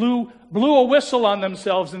Today blew a whistle on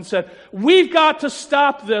themselves and said, we've got to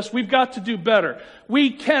stop this. We've got to do better.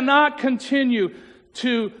 We cannot continue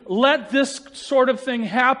to let this sort of thing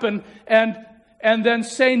happen and then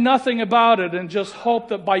say nothing about it and just hope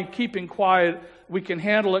that by keeping quiet, we can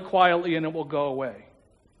handle it quietly and it will go away.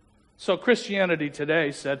 So Christianity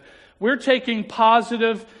Today said, we're taking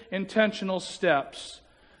positive, intentional steps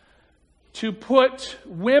to put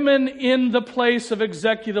women in the place of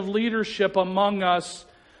executive leadership among us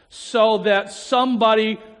so that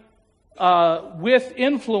somebody with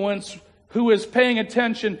influence who is paying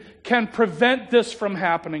attention can prevent this from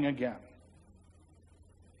happening again.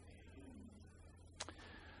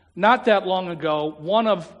 Not that long ago, one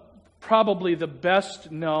of probably the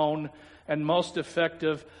best known and most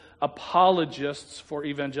effective apologists for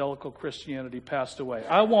evangelical Christianity passed away.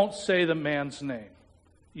 I won't say the man's name.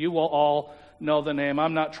 You will all know the name.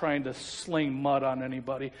 I'm not trying to sling mud on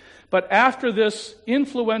anybody. But after this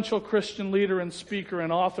influential Christian leader and speaker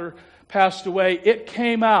and author passed away, it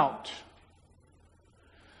came out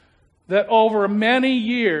that over many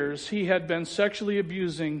years he had been sexually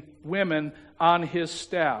abusing women on his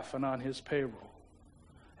staff and on his payroll.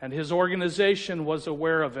 And his organization was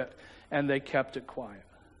aware of it, and they kept it quiet.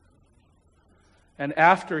 And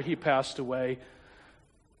after he passed away,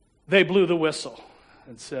 they blew the whistle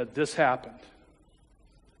and said, "This happened.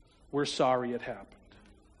 We're sorry it happened."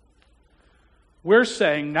 We're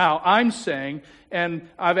saying now, I'm saying, and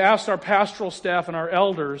I've asked our pastoral staff and our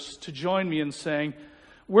elders to join me in saying,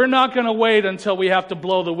 we're not going to wait until we have to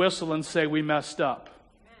blow the whistle and say we messed up.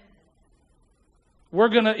 We're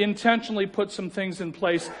going to intentionally put some things in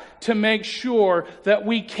place to make sure that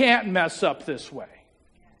we can't mess up this way.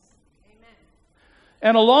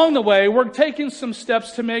 And along the way, we're taking some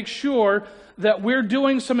steps to make sure that we're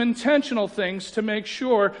doing some intentional things to make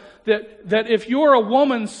sure that if you're a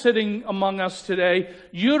woman sitting among us today,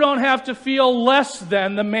 you don't have to feel less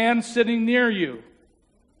than the man sitting near you.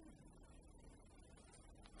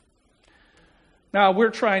 Now, we're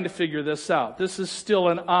trying to figure this out. This is still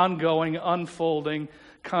an ongoing, unfolding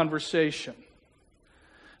conversation.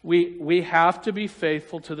 We have to be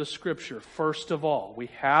faithful to the Scripture, first of all. We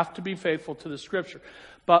have to be faithful to the Scripture.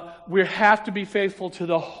 But we have to be faithful to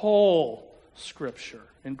the whole Scripture,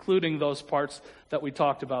 including those parts that we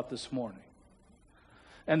talked about this morning.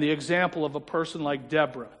 And the example of a person like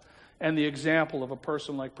Deborah, and the example of a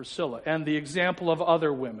person like Priscilla, and the example of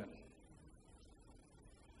other women.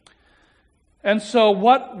 And so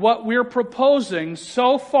what we're proposing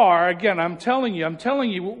so far, again, I'm telling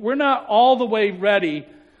you, we're not all the way ready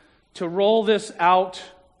to roll this out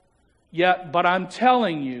yet, but I'm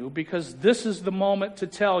telling you, because this is the moment to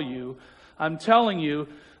tell you, I'm telling you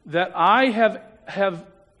that I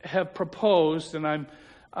have proposed, and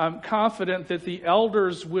I'm confident that the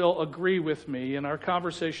elders will agree with me in our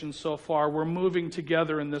conversations so far. We're moving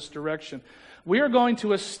together in this direction. We are going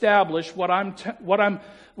to establish what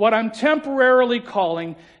I'm temporarily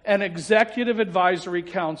calling an executive advisory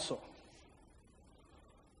council.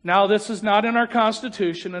 Now, this is not in our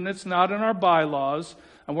Constitution, and it's not in our bylaws,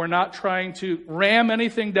 and we're not trying to ram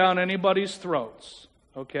anything down anybody's throats.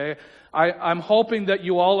 Okay? I'm hoping that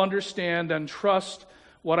you all understand and trust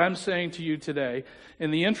what I'm saying to you today.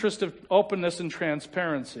 In the interest of openness and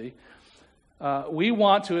transparency, we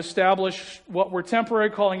want to establish what we're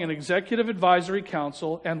temporarily calling an executive advisory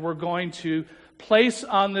council, and we're going to place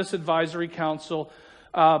on this advisory council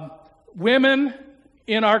women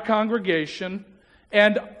in our congregation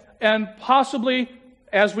and possibly,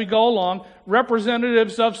 as we go along,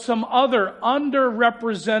 representatives of some other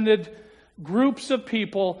underrepresented groups of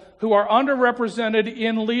people who are underrepresented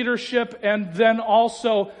in leadership and then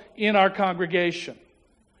also in our congregation.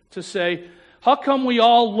 To say, how come we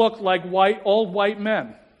all look like old white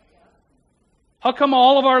men? How come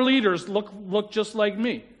all of our leaders look just like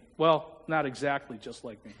me? Well, not exactly just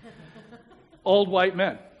like me. Old white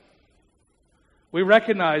men. We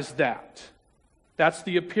recognize that. That's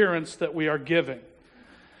the appearance that we are giving.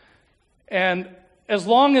 And as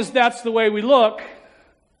long as that's the way we look,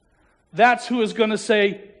 that's who is going to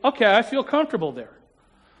say, okay, I feel comfortable there.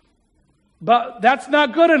 But that's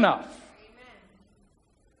not good enough.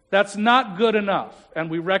 That's not good enough, and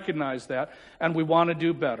we recognize that, and we want to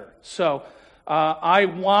do better. So, I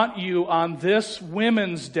want you on this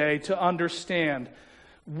Women's Day to understand,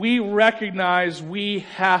 we recognize we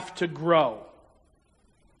have to grow.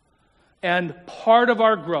 And part of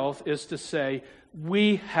our growth is to say,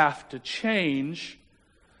 we have to change.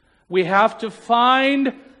 We have to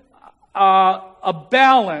find a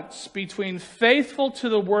balance between faithful to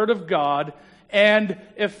the Word of God and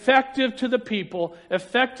effective to the people,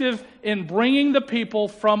 effective in bringing the people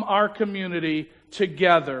from our community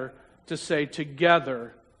together to say,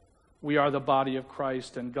 together we are the body of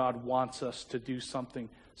Christ and God wants us to do something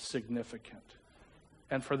significant.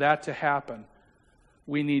 And for that to happen,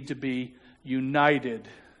 we need to be united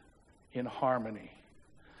in harmony.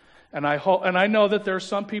 And I know that there are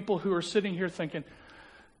some people who are sitting here thinking,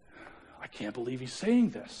 I can't believe he's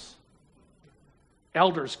saying this.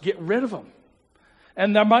 Elders, get rid of him.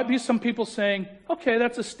 And there might be some people saying, okay,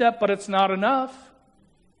 that's a step, but it's not enough.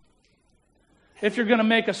 If you're going to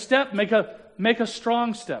make a step, make a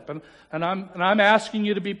strong step. And I'm asking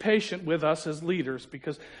you to be patient with us as leaders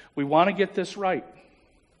because we want to get this right.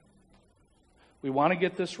 We want to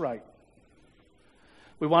get this right.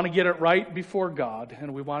 We want to get it right before God,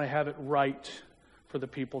 and we want to have it right for the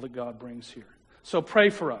people that God brings here. So pray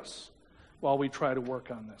for us while we try to work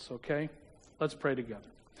on this, okay? Let's pray together.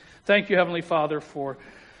 Thank you, Heavenly Father, for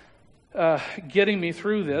getting me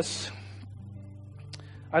through this.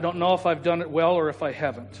 I don't know if I've done it well or if I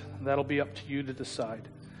haven't. That'll be up to you to decide.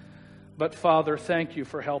 But Father, thank you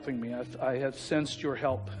for helping me. I have sensed your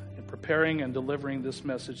help in preparing and delivering this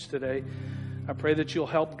message today. I pray that you'll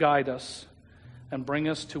help guide us and bring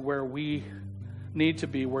us to where we need to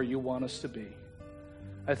be, where you want us to be.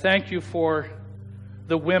 I thank you for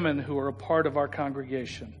the women who are a part of our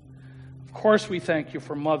congregation. Of course, we thank you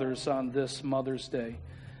for mothers on this Mother's Day,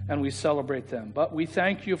 and we celebrate them. But we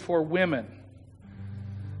thank you for women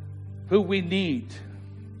who we need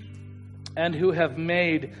and who have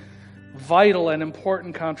made vital and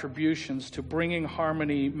important contributions to bringing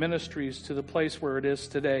Harmony Ministries to the place where it is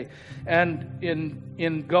today. And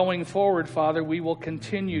in going forward, Father, we will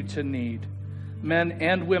continue to need men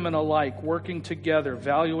and women alike working together,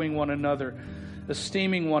 valuing one another,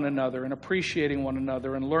 esteeming one another, and appreciating one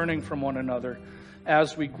another, and learning from one another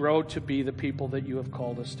as we grow to be the people that you have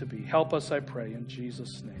called us to be. Help us, I pray, in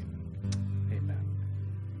Jesus' name. Amen.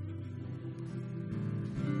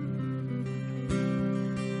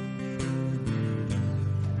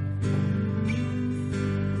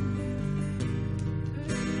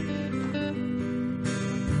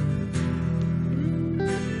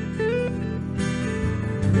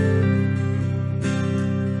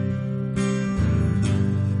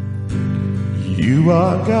 You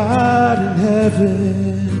are God in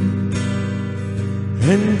heaven,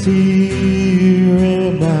 and here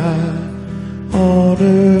am I on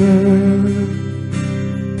earth.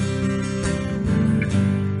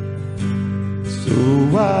 So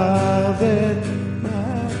I'll let my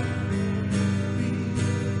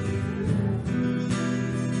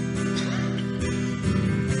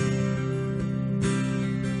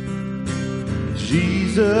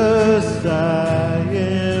Jesus, I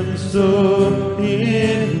am so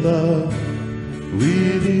in love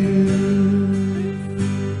with you.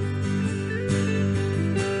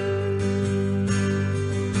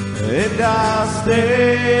 And I'll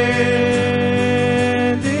stand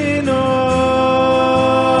in awe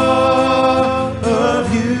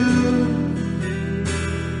of you.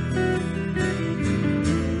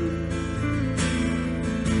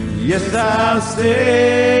 Yes, I'll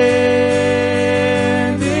stand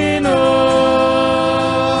in awe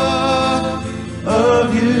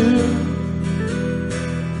of you.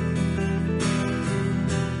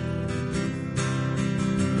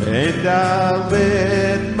 And I'll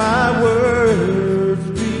let my words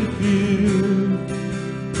be few.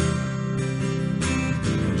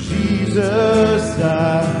 Jesus,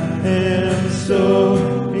 I am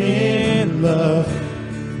so in love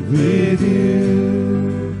with you.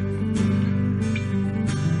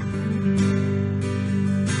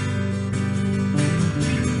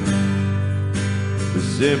 The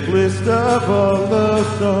simplest of all the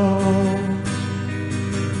songs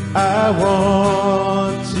I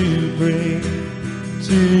want to bring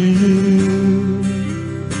to you.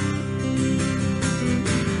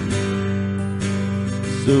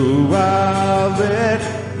 So I'll let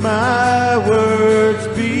my words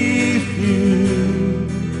be few.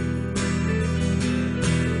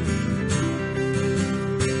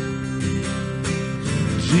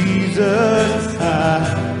 Jesus, I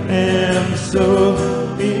am so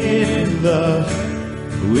in love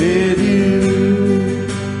with you.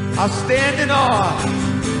 I'll stand in awe.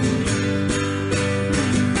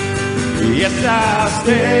 Yes, I'll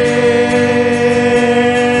stand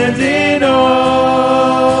in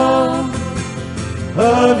awe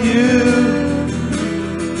of you.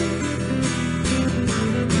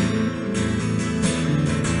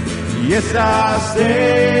 Yes, I'll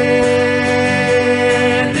stand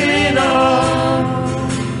in awe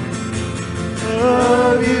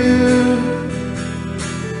of you.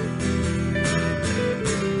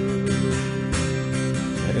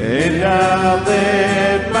 And I'll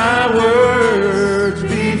let my words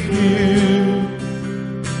be few.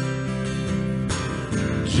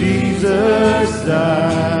 Jesus,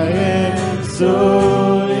 I am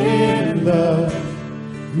so in love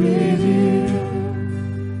with you.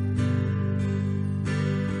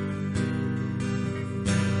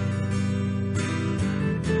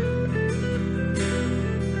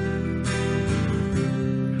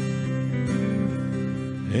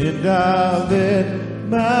 and I'll let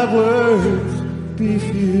my words be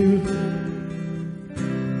few.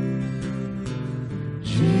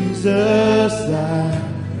 Jesus, I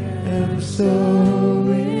am so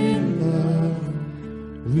in love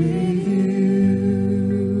with you.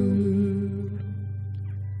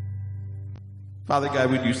 Father God,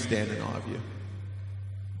 we do stand in awe of you.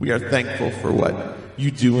 We are thankful for what you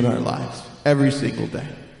do in our lives every single day.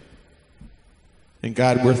 And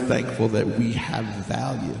God, we're thankful that we have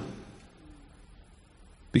value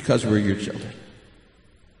because we're your children.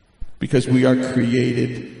 Because we are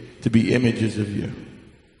created to be images of you.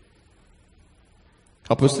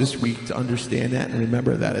 Help us this week to understand that and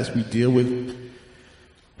remember that as we deal with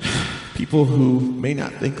people who may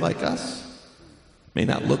not think like us, may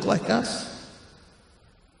not look like us,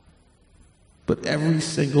 but every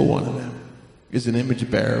single one of them is an image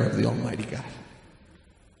bearer of the Almighty God.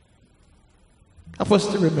 Help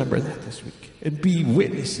us to remember that this week and be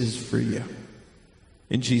witnesses for you.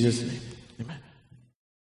 In Jesus' name, amen.